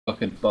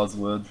fucking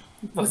buzzword.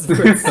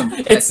 Buzzwords.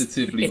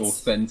 Competitively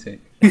authentic.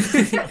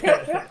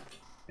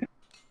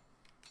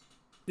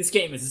 This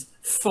game is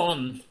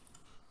fun.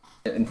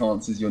 It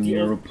enhances your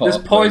neural This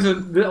pathways.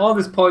 poison, all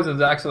this poison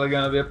is actually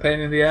gonna be a pain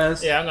in the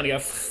ass. Yeah, I'm gonna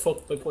get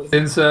fucked by poison.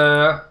 Since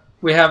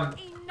we have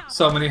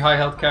so many high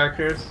health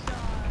characters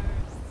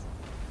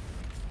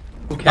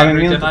who can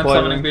reach an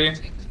summoning bee.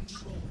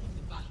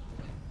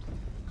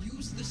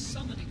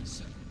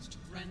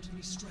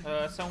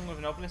 Someone with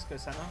an obelisk go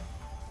center.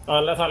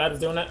 Oh, I thought I was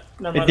doing it.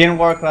 Never It mind. didn't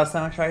work last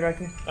time I tried,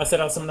 Rakychu. I said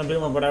I'll summon a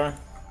bloom or whatever.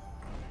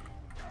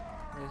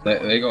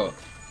 They got.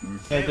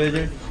 Yeah,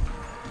 dude.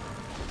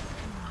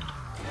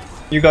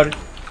 You got it.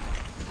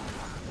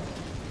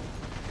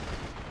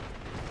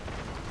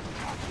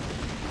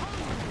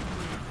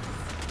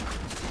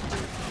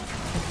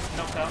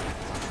 Knocked out.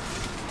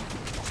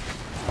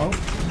 Oh,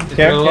 Is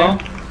care, it low?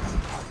 care.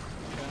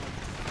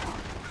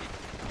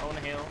 I wanna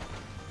heal.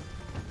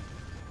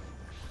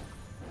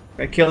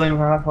 I killed him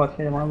for half what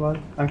hit my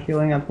body. I'm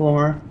killing a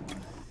plumber.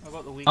 I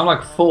got the weak. I'm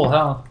like full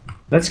health.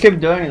 Let's keep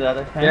doing that,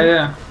 I think. Yeah,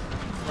 yeah.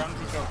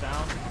 Ramsey's got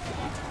down.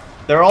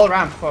 They're all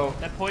ramp, foe.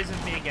 They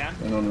poisoned me again.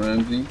 Going on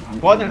Ramsey.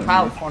 More than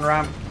half on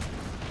ramp.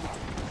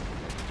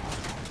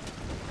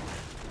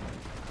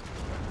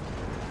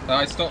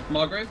 I stopped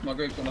Margrave.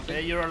 Margrave's got nothing.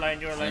 Yeah, you're alone,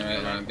 you're alone, you're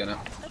Alright, alone. I'm gonna.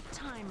 A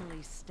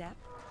timely step.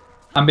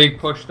 I'm being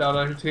pushed out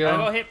of I here.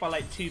 got hit by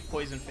like 2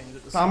 poison things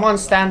at the start. Someone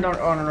stand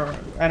on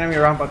enemy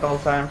ramp at all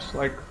times.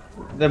 Like,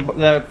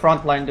 the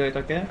front line do it,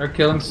 okay? They're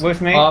killing With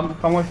me.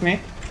 Come with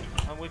me.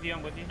 I'm with you,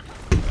 I'm with you.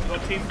 You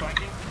got 2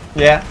 flanking.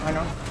 Yeah, I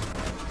know.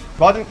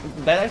 Bottom,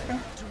 dead I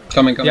think?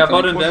 Coming. Yeah,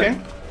 coming. bottom dead.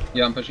 Pushing.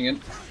 Yeah, I'm pushing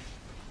in.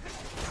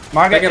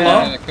 Market, Take it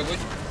low. Could we?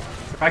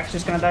 Rakychu's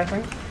just gonna die, I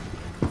think.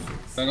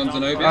 Going on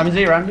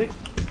Zenobia. Ramsey.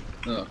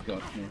 Oh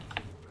god.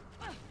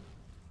 No.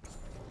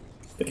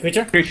 The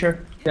creature?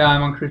 Creature. Yeah,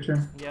 I'm on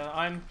creature. Yeah,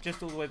 I'm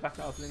just all the way back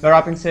up. They're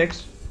up in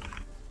 6.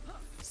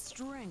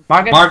 Strength.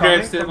 Margaret's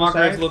Margaret's coming from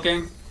Margaret's side.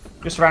 looking.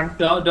 Just run.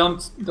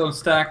 Don't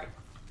stack.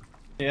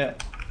 Yeah.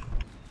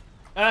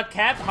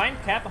 Cab behind.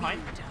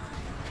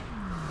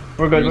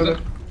 We're good, Who we're was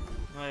good.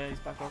 Oh yeah, he's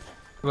back off.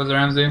 It was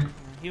Ramsey.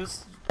 He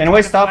was... Can we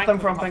Just stop flank them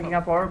with from the picking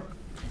pop-up. up orb?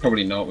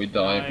 Probably not. We'd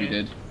die if we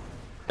did.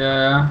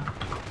 Yeah.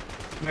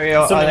 Maybe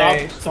are Summon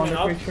they up, spawn summon the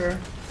up. creature?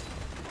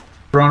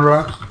 Run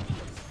rocks.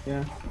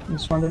 Yeah, they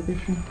spawn the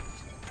creature.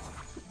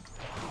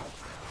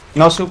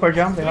 No super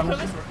jump, they Look at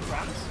haven't. this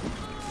Rams.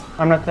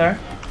 I'm not there.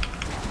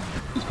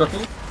 He's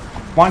crippled.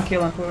 1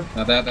 kill and push.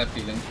 Now they're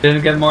feeling.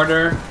 Didn't get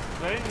mortar.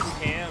 Voden's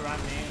here, ran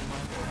me.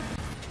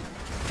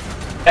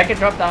 They can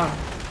drop down.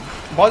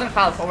 Bottom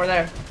half over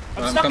there.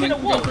 I'm I'm stuck coming. in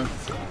a wall. Go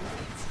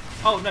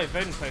Oh no,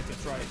 Voden's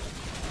focused, right.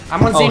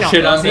 I'm on Oh, Xeno.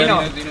 shit, I'm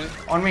Xeno.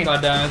 Xeno. On me.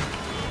 God damn it.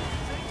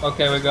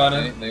 Okay, we got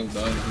it. They all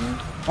died. Isn't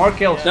it? More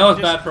kills. That was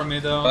Just- bad for me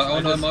though. Oh I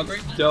no, just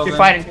Margaret. dove Keep in.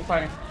 fighting, keep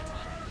fighting.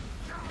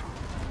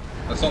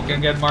 That's not Can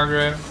good. get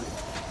Margaret.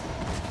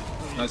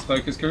 Nice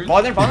focus, crew.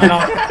 Bottom, No, bottom.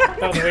 that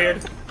was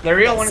weird. The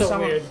real one is So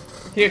someone. weird.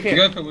 Here, You here.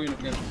 go for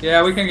wound. Go.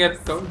 Yeah, we can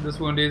get this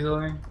wound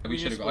easily. I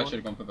should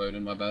have gone for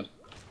Voden. My bad.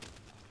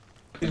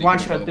 It's one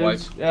shot,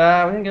 dudes. We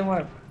didn't get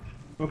wiped.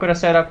 We could have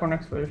set up for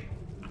next push.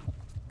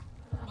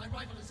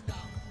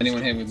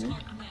 Anyone here with me?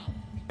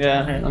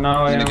 Yeah, Okay. no, I'm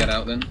I gonna am. get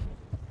out then.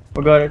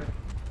 We got it.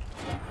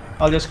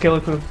 I'll just kill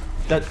it with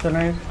that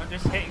tonight. I'm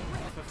just hitting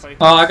for focus.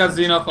 Oh, I got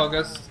Xeno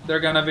focus. They're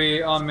gonna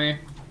be on me.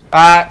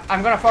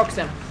 I'm gonna focus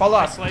them. Follow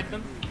I us. slowed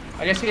them.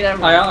 I just hit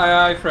everyone.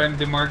 I framed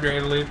the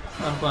Margaret lead.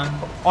 I'm fine.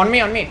 On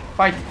me.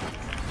 Fight.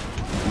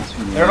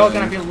 They're all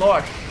gonna be low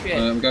as shit.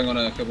 I'm going on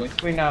a cowboy.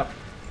 Clean up.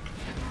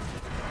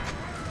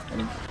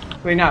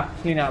 Clean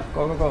up.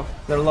 Go.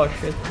 They're low as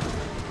shit.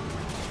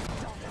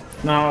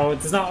 No,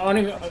 it's not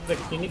only.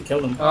 Like, you need to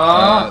kill them.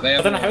 Oh, They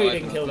have I don't know more how you life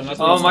didn't now. kill them, Just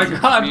that's oh what my use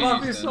god, them.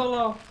 Buffy's so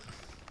low.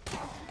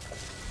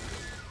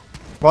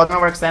 Bottom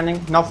we're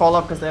extending. No follow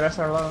up because the rest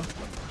are low.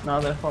 No,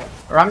 they're full.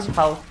 Ramsey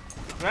foul.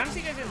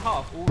 Ramsey goes in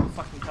half all the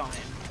fucking time.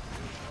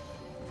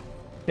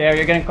 Yeah,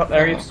 you're getting caught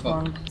there. Oh, You fuck.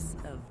 spawn.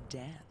 Of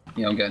death.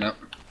 Yeah, I'm getting out.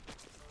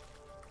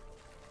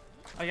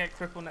 I get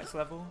cripple next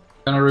level.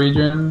 Gonna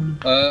regen.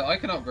 I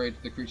can upgrade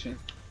the creature.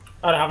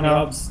 I don't have any No.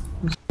 obs.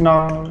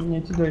 No, we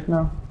need to do it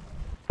now.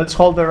 Let's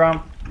hold the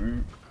ramp.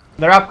 Mm.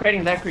 They're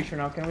upgrading their creature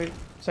now. Can we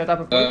set up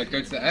a push?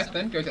 Go to the F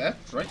then. Go to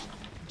F. Right.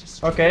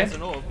 Okay. There's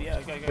an orb,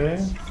 yeah, go.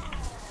 Okay.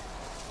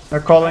 They're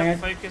calling it.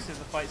 Focus if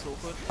the fight's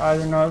awkward. I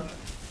don't know.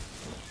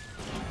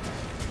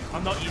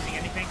 I'm not using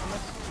anything on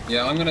this.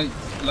 Yeah, I'm gonna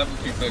level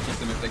 2 focus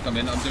them if they come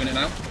in. I'm doing it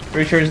now.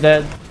 Creature is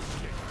dead.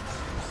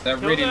 They're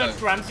Kill really the low.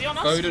 Ramsey on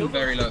us. Kill Voden them.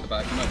 very low at the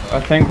back. You might I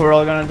die. think we're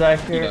all gonna die You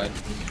here. died.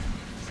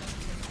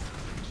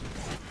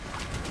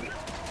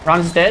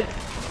 Ron's dead.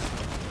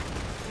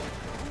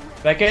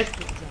 Beckett.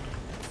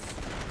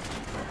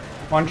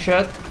 One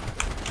shot.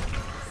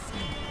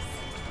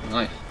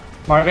 Nice.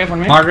 Margaret on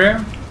me.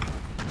 Margaret?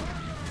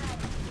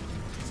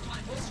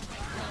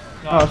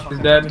 Oh, She's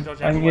dead.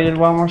 I can get it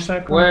one more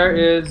second. Where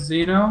is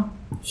Xeno?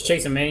 She's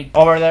chasing me.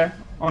 Over there.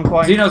 On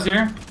point. Xeno's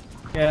here?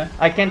 Yeah.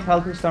 I can't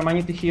help this time. I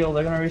need to heal.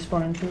 They're gonna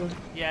respawn into it.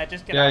 Yeah,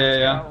 just get Yeah, out. yeah, just get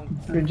yeah.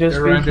 out. You just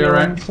You're be right, you're healing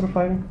right. instead of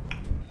fighting.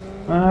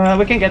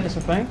 We can get this,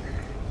 I think.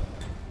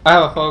 I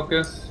have a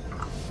focus.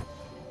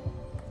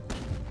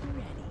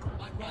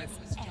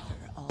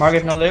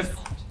 Margaret, no live.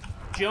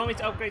 Do you want me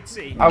to upgrade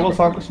C? I will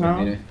focus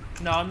now. Yeah.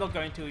 No, I'm not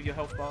going to with your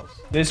health bars.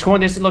 This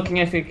squad is looking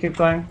if you keep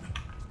going.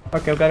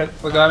 Okay, we got it.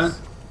 We got it.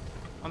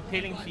 I'm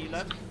peeling for you,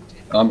 lad.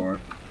 I'm alright.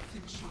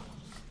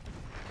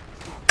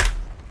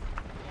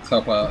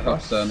 Help out,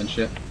 help Sturm and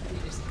shit.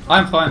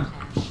 I'm fine.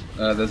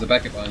 There's a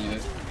backup behind you.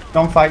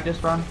 Don't fight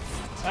this run.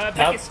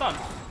 Beckett's stunned.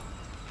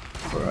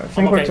 I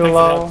think we're Okay, too thanks for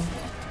low.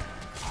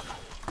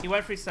 He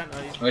went for his center.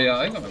 Oh yeah,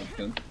 I got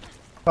him.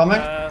 Coming?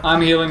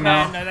 I'm healing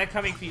now. No, they're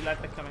coming for you, lad.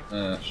 They're coming.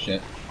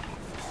 Shit.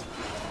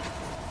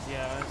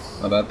 Yeah, it's...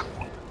 My bad.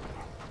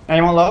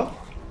 Anyone low?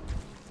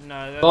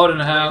 No, they're... Load and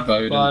a half.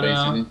 Bowden, But,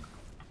 basically.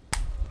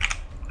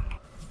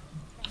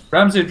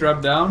 Ramsey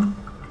dropped down.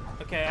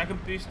 Okay, I can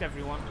boost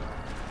everyone.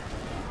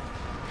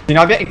 You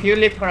know, if you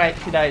live right,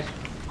 she dies.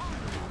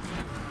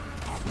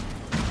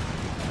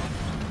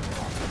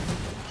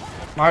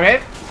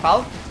 Margaret,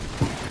 help.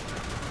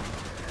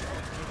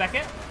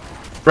 Beckett?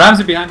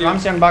 Ramsey behind you.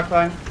 Ramsey on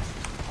backline.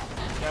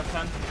 Yeah, I'm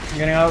done. I'm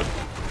getting out.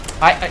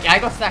 I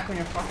got stuck on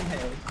your fucking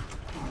head.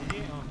 Did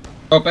you?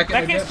 Oh. Oh, Beckett's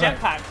Beckett's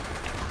jetpack.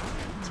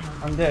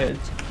 I'm dead.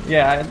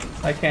 Yeah,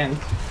 I can't.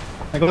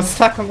 I got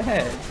stuck on the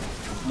head.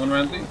 One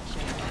Ramsey.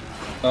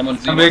 I'm on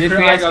Z. I'm big. DPS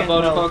I got can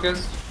load help.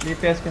 focus.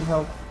 DPS can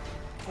help.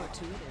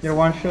 You're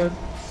one shot.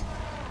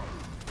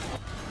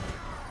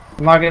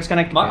 Margaret's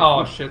gonna.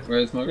 Oh shit.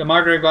 Where's my? Yeah,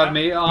 Margaret got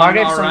me on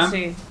Margaret's our on ramp.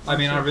 C. I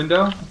mean our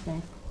window.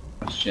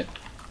 Oh, shit.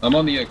 I'm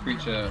on the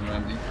creature,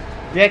 Ramsey.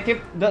 Yeah,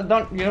 keep.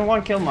 Don't. You don't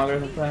want to kill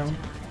Margaret at the time.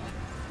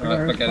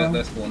 Alright, forget it.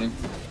 They're spawning.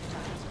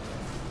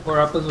 We're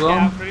up as well.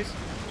 Yeah, Cruise.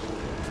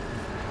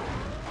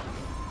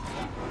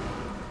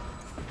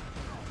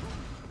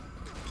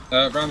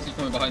 Ramsey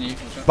coming behind you.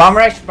 Bomb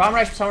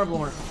rush, summer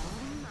bloomer.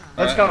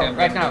 Let's Alright, go okay, I'm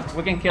right going, now.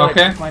 We can kill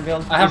Okay. it. My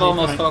build. I have Easy.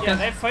 almost Yeah, focus.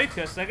 they're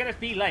focused. They're gonna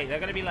be late. They're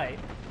gonna be late.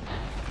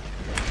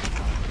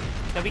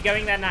 They'll be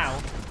going there now.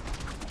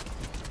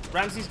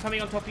 Ramsey's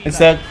coming on top of you. It's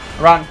lad. dead.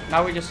 Run.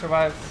 Now we just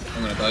survive.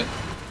 I'm gonna die.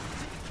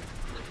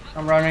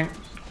 I'm running.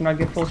 Can I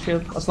get full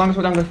shield? As long as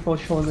we don't get full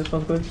shield, this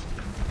was good.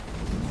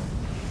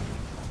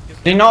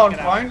 Just Do you know on get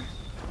out. point?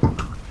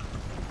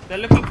 They're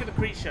looking for the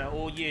creature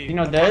or you. You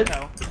know I can't dead?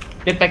 tell.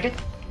 Get Beckett.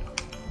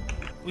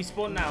 We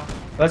spawn now.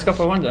 Let's go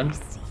for one then.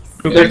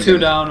 They're two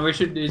down. We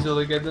should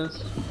easily get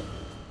this.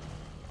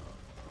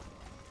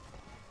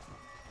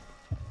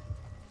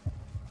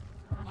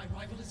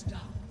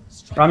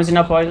 Ramsey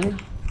no poison.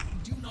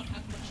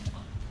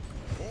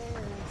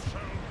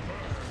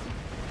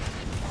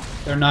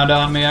 They're not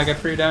on me. I got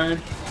 3 damage.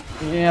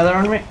 Yeah, they're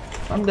on me.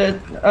 I'm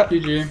dead.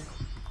 GG.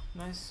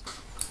 Nice.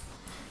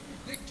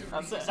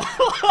 That's it.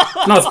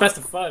 No, it's best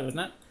of 5, isn't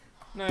it?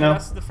 No, No.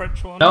 that's the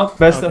French one. Nope.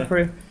 Best Okay. of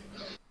 3.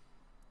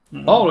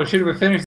 Oh, should we finish